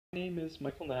My name is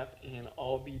Michael Knapp, and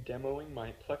I'll be demoing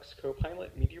my Plex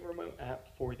CoPilot Media Remote app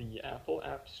for the Apple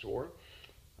App Store.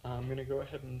 I'm going to go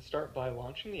ahead and start by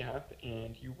launching the app,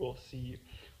 and you will see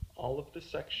all of the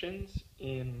sections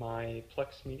in my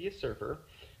Plex Media server.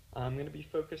 I'm going to be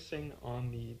focusing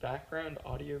on the background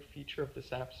audio feature of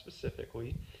this app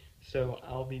specifically, so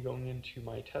I'll be going into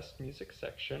my test music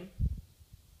section,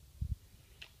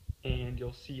 and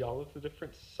you'll see all of the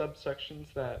different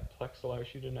subsections that Plex allows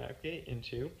you to navigate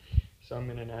into. So I'm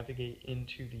going to navigate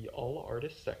into the All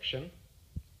Artists section,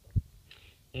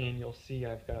 and you'll see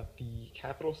I've got the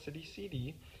Capital City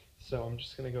CD, so I'm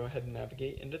just going to go ahead and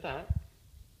navigate into that,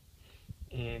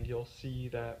 and you'll see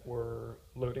that we're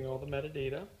loading all the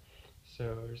metadata.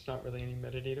 So there's not really any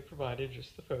metadata provided,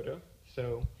 just the photo.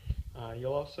 So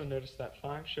you'll also notice that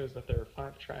 5 shows that there are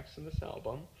 5 tracks in this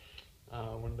album.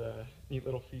 One of the neat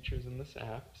little features in this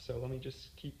app. So let me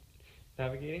just keep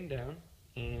navigating down,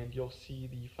 and you'll see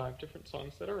the 5 different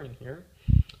songs that are in here.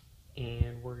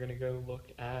 And we're going to go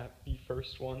look at the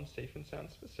first one, Safe and Sound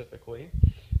specifically.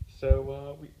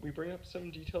 So we bring up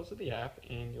some details of the app,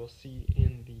 and you'll see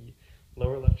in the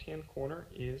lower left-hand corner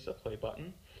is a play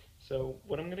button. So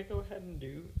what I'm going to go ahead and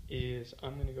do is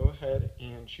I'm going to go ahead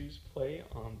and choose play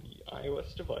on the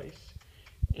iOS device,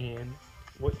 and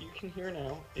what you can hear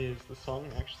now is the song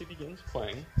actually begins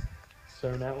playing.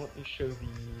 So now let me show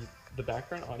the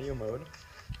background audio mode.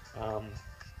 I'm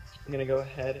going to go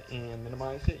ahead and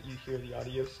minimize it. You hear the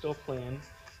audio still playing.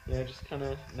 Just kind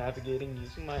of navigating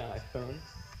using my iPhone.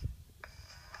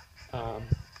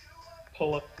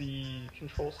 Pull up the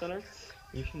control center.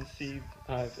 You can see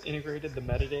I've integrated the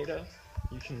metadata.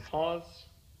 You can pause,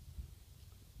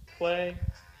 play,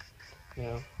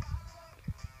 and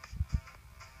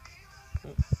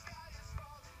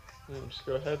just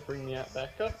go ahead, bring the app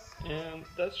back up, and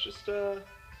that's just a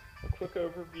quick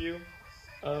overview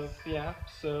of the app.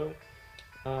 So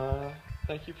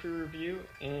thank you for your review,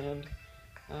 and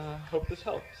hope this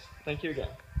helps. Thank you again.